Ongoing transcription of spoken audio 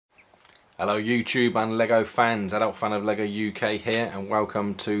Hello YouTube and Lego fans, adult fan of Lego UK here, and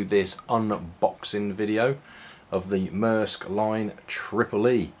welcome to this unboxing video of the Maersk Line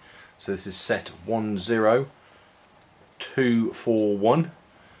Triple-E. So this is set 10241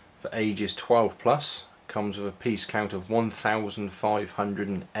 for ages 12 plus. Comes with a piece count of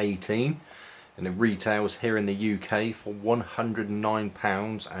 1,518 and it retails here in the UK for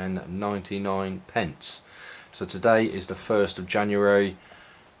 £109.99. So today is the 1st of January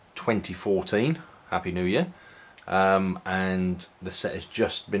 2014. Happy New Year. And the set has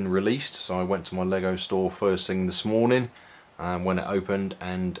just been released, so I went to my Lego store first thing this morning when it opened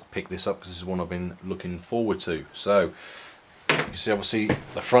and picked this up because this is one I've been looking forward to. So you can see obviously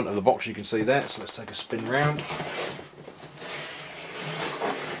the front of the box, you can see there, so let's take a spin round.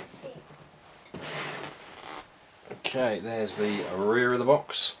 Okay, there's the rear of the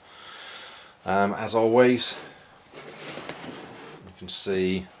box. As always, you can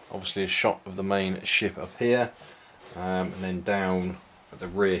see obviously a shot of the main ship up here, and then down at the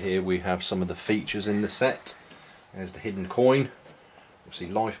rear here we have some of the features in the set. There's the hidden coin, obviously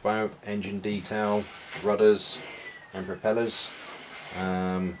lifeboat, engine detail, rudders and propellers,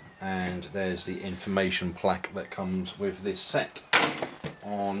 and there's the information plaque that comes with this set.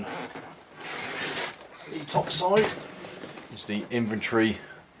 On the top side is the inventory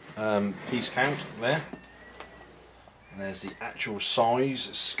piece count there. And there's the actual size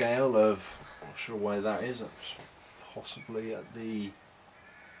scale of, I'm not sure where that is, that's possibly at the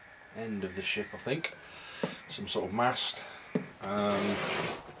end of the ship I think. Some sort of mast. And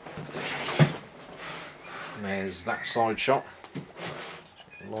there's that side shot. Just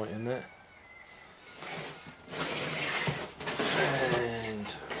get the light in there.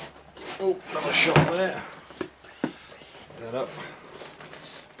 And oh, another shot there. Get that up.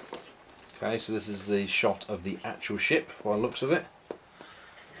 Okay, so this is the shot of the actual ship by the looks of it.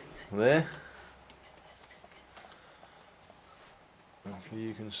 There. Hopefully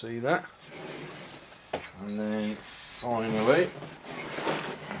you can see that. And then finally,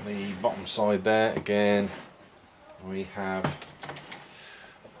 on the bottom side there again, we have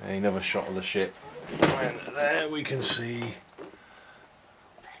another shot of the ship. And there we can see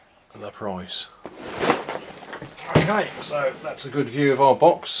the price. Okay, so that's a good view of our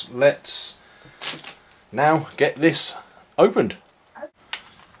box. Let's now get this opened.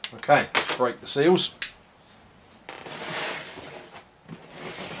 Okay, let's break the seals.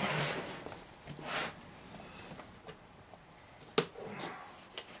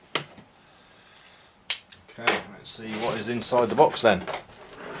 Okay, let's see what is inside the box then.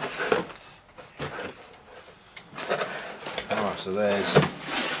 Alright, so there's the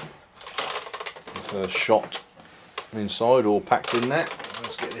first shot inside, all packed in there.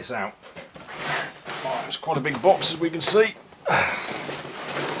 Let's get this out. Oh, it's quite a big box as we can see.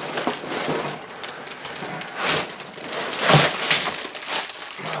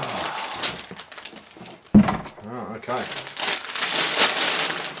 Oh, okay. A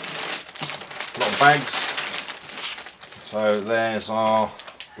lot of bags. So there's our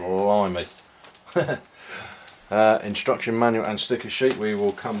blimey. Instruction manual and sticker sheet. We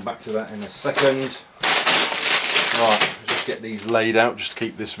will come back to that in a second. Right, just get these laid out just to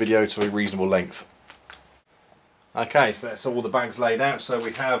keep this video to a reasonable length. Okay, so that's all the bags laid out. So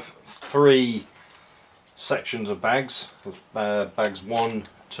we have 3 sections of bags, bags 1,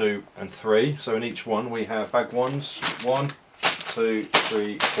 2 and 3. So in each one we have bag 1s, 1, 2,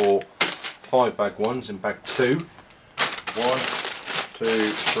 3, 4, 5 bag 1s in bag 2, 1, 2,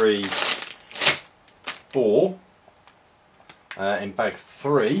 3, 4 in bag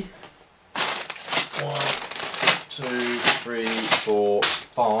 3, 1, 2, 3, 4,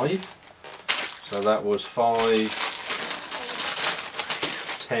 5. So that was 5,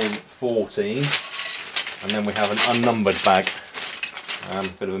 10, 14. And then we have an unnumbered bag. A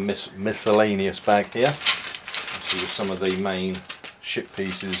bit of a miscellaneous bag here. See with some of the main ship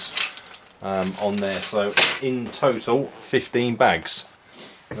pieces on there. So in total 15 bags.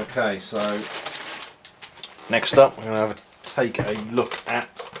 Okay, so next up we're going to take a look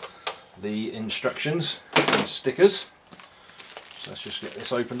at the instructions and stickers. So let's just get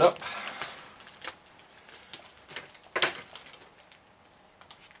this opened up.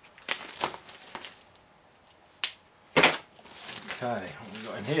 Okay, what have we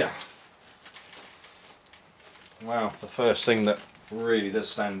got in here? Well, the first thing that really does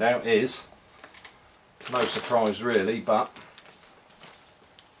stand out is, no surprise really, but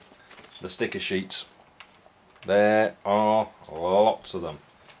the sticker sheets. There are lots of them.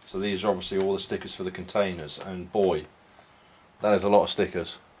 So these are obviously all the stickers for the containers, and boy, that is a lot of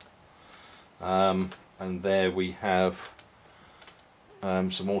stickers. And there we have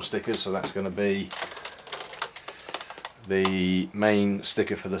some more stickers. So that's going to be the main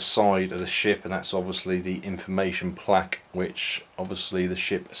sticker for the side of the ship, and that's obviously the information plaque which obviously the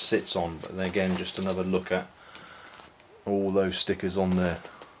ship sits on. But then again, just another look at all those stickers on there.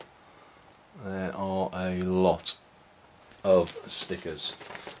 There are a lot of stickers.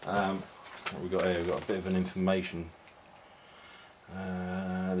 What we've got here, we've got a bit of an information.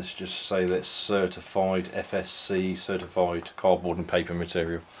 Let's just say that it's certified FSC, certified cardboard and paper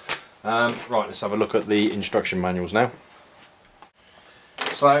material. Right, let's have a look at the instruction manuals now.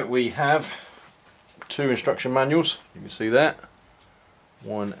 So we have 2 instruction manuals, you can see that,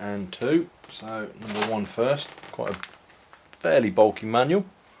 1 and 2. So number 1 first, quite a fairly bulky manual.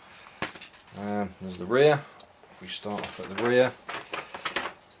 There's the rear. If we start off at the rear,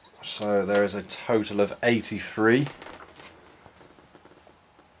 so there is a total of 83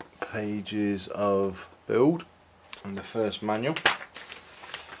 pages of build in the first manual.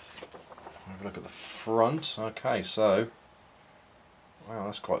 Have a look at the front. Okay, so wow,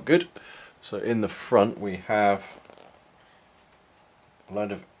 that's quite good. So in the front we have a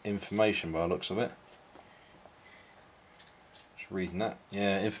load of information by the looks of it. Just reading that.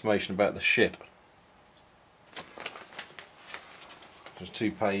 Yeah, information about the ship. There's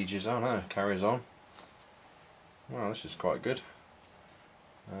 2 pages. Oh no, carries on. Well, this is quite good.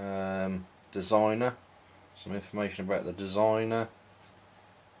 Designer. Some information about the designer.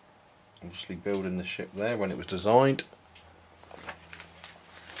 Obviously building the ship there when it was designed.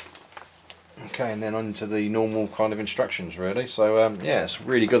 Okay, and then on to the normal kind of instructions really. So yeah, it's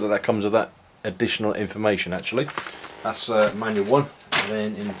really good that that comes with that additional information actually. That's manual 1. And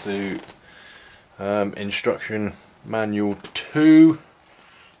then into instruction manual 2.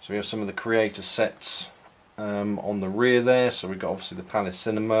 So we have some of the creator sets on the rear there. So we've got obviously the Palace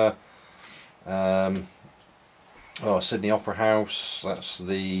Cinema, Sydney Opera House, that's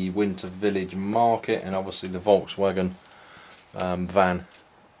the Winter Village Market, and obviously the Volkswagen van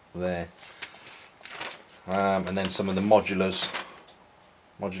there. And then some of the modular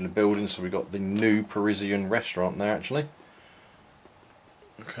buildings. So we've got the new Parisian restaurant there actually.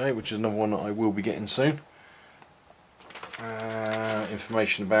 Okay, which is another one that I will be getting soon.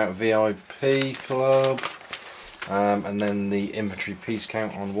 Information about VIP Club, and then the inventory piece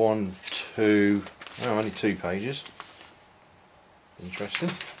count on 1, 2, only 2 pages. Interesting.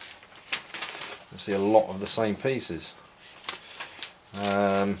 You see a lot of the same pieces.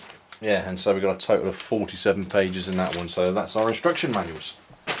 Yeah, and so we've got a total of 47 pages in that one, so that's our instruction manuals.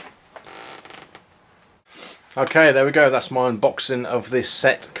 Okay, there we go, that's my unboxing of this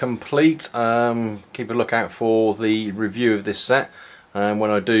set complete. Keep a lookout for the review of this set, and when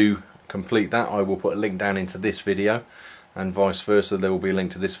I do complete that I will put a link down into this video, and vice versa, there will be a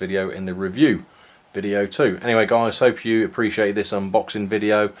link to this video in the review video too. Anyway guys, hope you appreciate this unboxing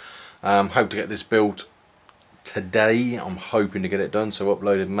video. Hope to get this built today. I'm hoping to get it done, so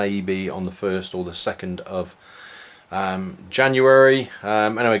uploaded maybe on the 1st or the 2nd of January.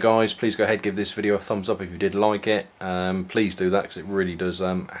 Anyway guys, please go ahead, give this video a thumbs up if you did like it. Please do that because it really does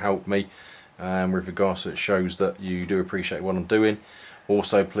help me with regards to it, shows that you do appreciate what I'm doing.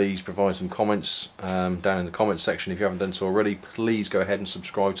 Also please provide some comments down in the comments section if you haven't done so already. Please go ahead and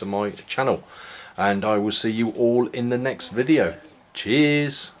subscribe to my channel, and I will see you all in the next video.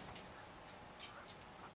 Cheers.